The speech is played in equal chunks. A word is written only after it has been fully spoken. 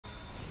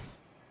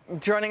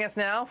Joining us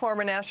now,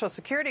 former National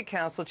Security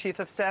Council Chief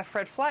of Staff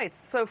Fred Fleitz.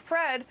 So,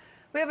 Fred,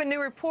 we have a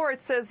new report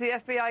that says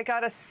the FBI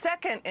got a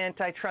second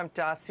anti-Trump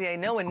dossier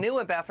no one knew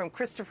about from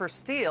Christopher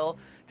Steele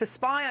to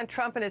spy on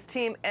Trump and his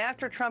team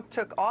after Trump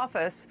took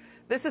office.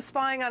 This is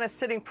spying on a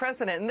sitting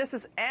president, and this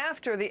is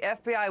after the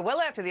FBI,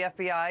 well after the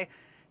FBI,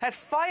 had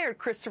fired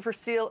Christopher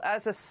Steele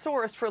as a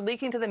source for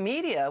leaking to the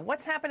media.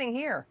 What's happening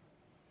here?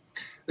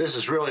 This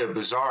is really a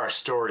bizarre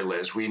story,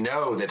 Liz. We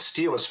know that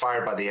Steele was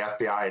fired by the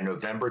FBI in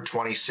November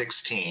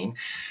 2016.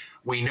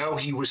 We know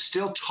he was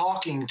still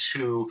talking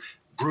to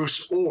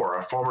Bruce Orr,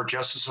 a former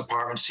Justice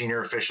Department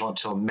senior official,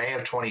 until May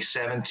of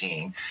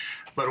 2017.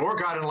 But Orr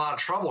got in a lot of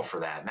trouble for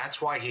that, and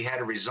that's why he had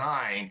to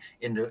resign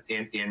in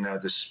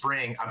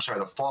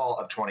the fall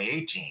of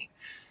 2018.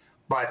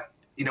 But,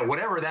 you know,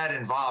 whatever that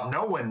involved,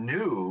 no one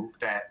knew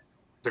that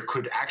there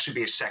could actually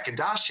be a second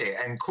dossier.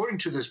 And according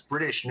to this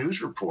British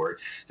news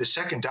report, the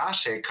second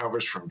dossier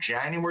covers from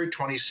January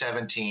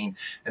 2017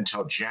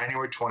 until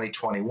January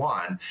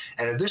 2021.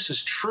 And if this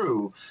is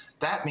true,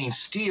 that means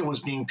Steele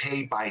was being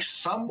paid by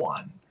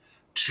someone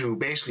to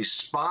basically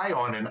spy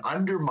on and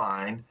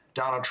undermine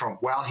Donald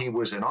Trump while he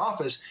was in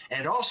office,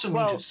 and also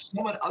means that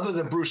someone other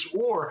than Bruce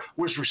Orr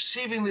was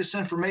receiving this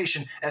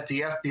information at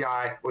the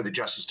FBI or the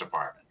Justice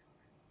Department.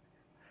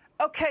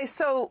 Okay,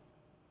 so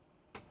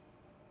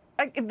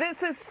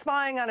this is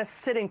spying on a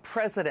sitting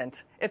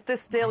president, if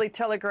this Daily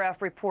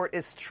Telegraph report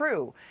is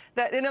true.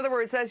 That, in other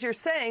words, as you're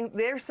saying,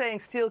 they're saying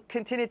Steele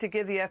continued to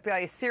give the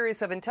FBI a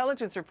series of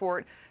intelligence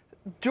reports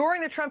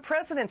during the Trump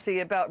presidency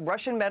about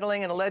Russian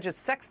meddling and alleged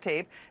sex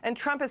tape, and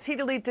Trump has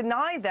heatedly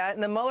denied that,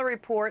 and the Mueller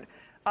report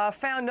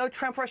found no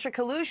Trump-Russia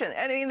collusion.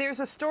 And I mean, there's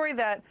a story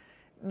that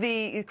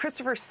the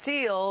Christopher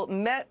Steele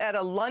met at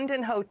a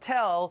London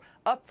hotel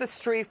up the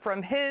street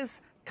from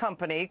his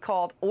company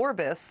called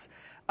Orbis,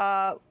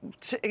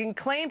 and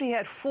claimed he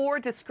had 4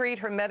 discrete,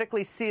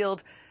 hermetically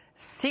sealed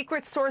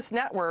secret source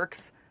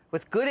networks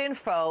with good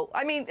info.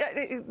 I mean,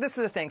 this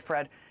is the thing,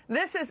 Fred.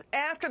 This is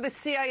after the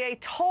CIA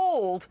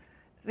told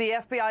the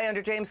FBI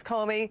under James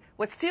Comey.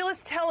 What Steele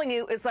is telling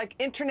you is like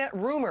internet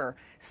rumor.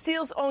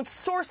 Steele's own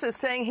sources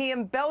saying he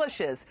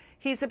embellishes.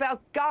 He's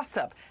about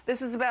gossip.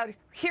 This is about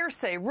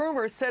hearsay,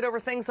 rumors said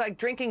over things like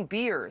drinking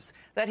beers,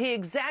 that he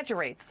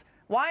exaggerates.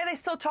 Why are they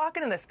still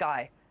talking to this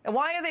guy? And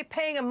why are they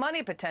paying him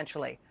money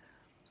potentially?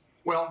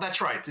 Well, that's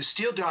right. The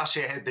Steele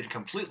dossier had been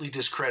completely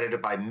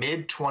discredited by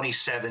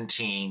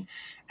mid-2017,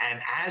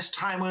 and as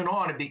time went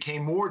on, it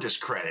became more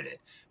discredited.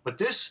 But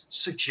this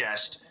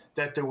suggests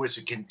that there was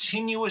a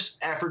continuous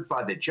effort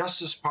by the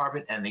Justice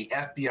Department and the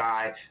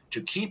FBI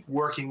to keep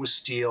working with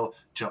Steele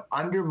to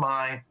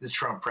undermine the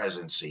Trump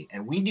presidency.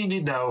 And we need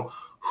to know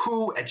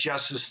who at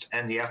Justice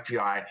and the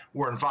FBI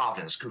were involved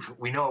in this, because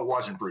we know it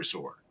wasn't Bruce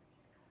Orr.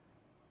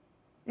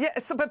 Yeah,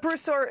 but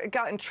Bruce Orr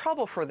got in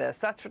trouble for this.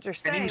 That's what you're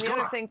saying. The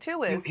other thing,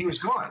 too, is he was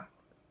gone.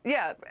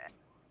 Yeah.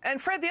 And,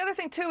 Fred, the other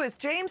thing, too, is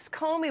James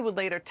Comey would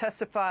later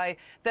testify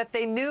that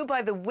they knew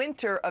by the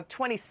winter of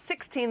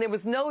 2016 there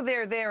was no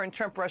there in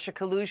Trump-Russia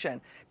collusion.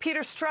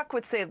 Peter Strzok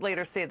would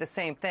later say the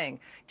same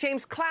thing.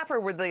 James Clapper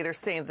would later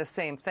say the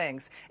same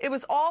things. It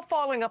was all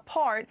falling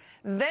apart.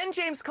 Then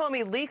James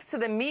Comey leaks to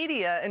the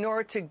media in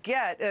order to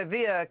get,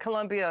 via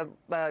Columbia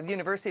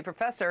University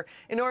professor,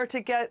 in order to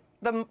get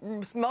the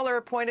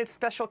Mueller-appointed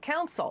special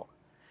counsel.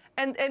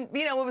 And,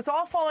 you know, it was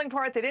all falling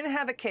apart. They didn't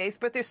have a case,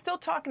 but they're still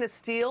talking to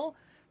Steele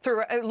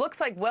through, it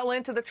looks like, well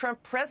into the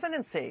Trump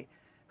presidency.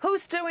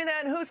 Who's doing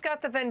that and who's got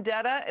the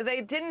vendetta?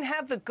 They didn't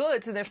have the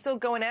goods, and they're still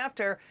going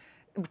after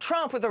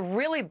Trump with a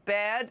really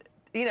bad,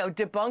 you know,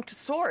 debunked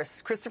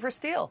source, Christopher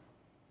Steele.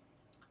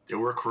 There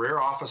were career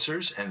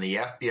officers in the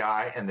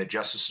FBI and the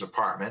Justice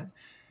Department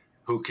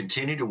who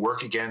continued to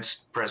work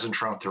against President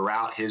Trump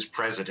throughout his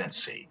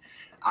presidency.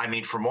 I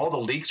mean, from all the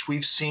leaks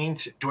we've seen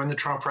during the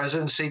Trump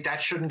presidency,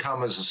 that shouldn't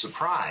come as a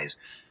surprise.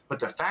 But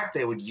the fact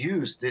they would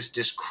use this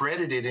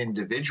discredited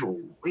individual,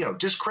 you know,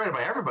 discredited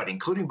by everybody,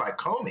 including by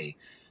Comey,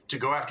 to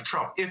go after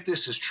Trump, if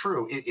this is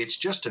true, it's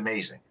just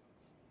amazing.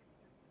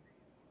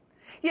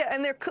 Yeah,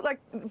 and they're like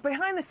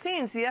behind the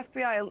scenes, the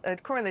FBI,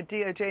 according to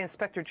the DOJ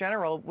Inspector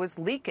General, was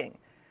leaking.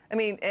 I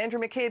mean,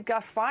 Andrew McCabe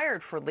got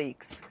fired for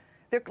leaks.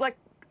 They're like,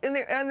 and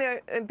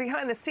they're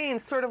behind the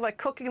scenes, sort of like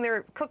cooking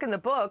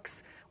the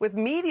books with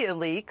media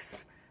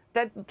leaks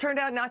that turned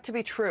out not to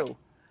be true.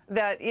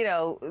 That, you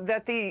know,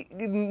 that the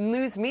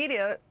news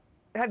media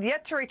have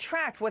yet to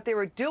retract what they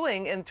were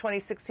doing in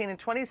 2016 and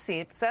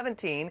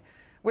 2017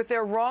 with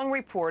their wrong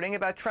reporting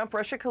about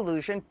Trump-Russia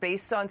collusion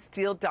based on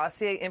Steele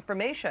dossier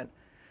information.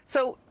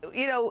 So,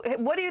 you know,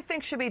 what do you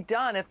think should be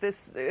done if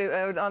this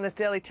on this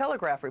Daily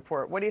Telegraph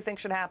report? What do you think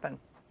should happen?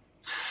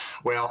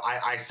 Well,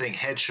 I think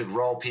heads should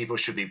roll. People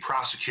should be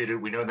prosecuted.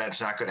 We know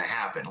that's not going to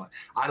happen.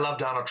 I love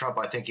Donald Trump.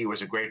 I think he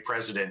was a great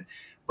president.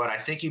 But I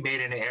think he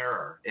made an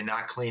error in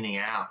not cleaning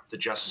out the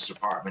Justice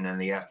Department and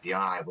the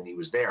FBI when he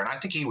was there. And I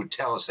think he would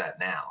tell us that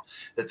now,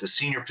 that the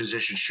senior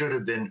positions should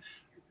have been,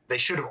 they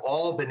should have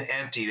all been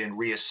emptied and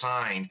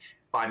reassigned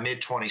by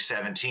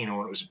mid-2017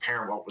 when it was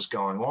apparent what was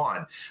going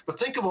on. But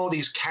think of all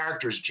these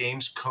characters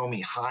James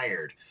Comey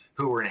hired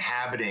who were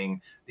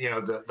inhabiting,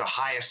 the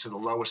highest to the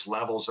lowest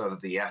levels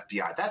of the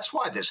FBI. That's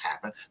why this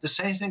happened. The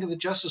same thing in the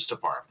Justice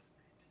Department.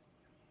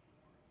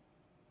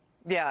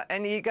 Yeah,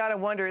 and you got to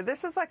wonder,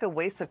 this is like a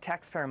waste of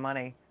taxpayer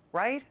money,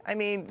 right? I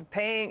mean,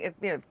 paying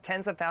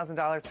tens of thousands of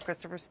dollars to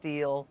Christopher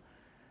Steele,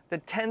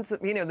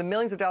 the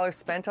millions of dollars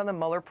spent on the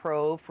Mueller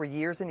probe for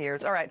years and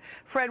years. All right,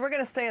 Fred, we're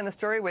going to stay on the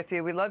story with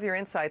you. We love your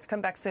insights.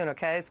 Come back soon,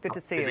 okay? It's good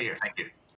to see you. Good to be here. Thank you.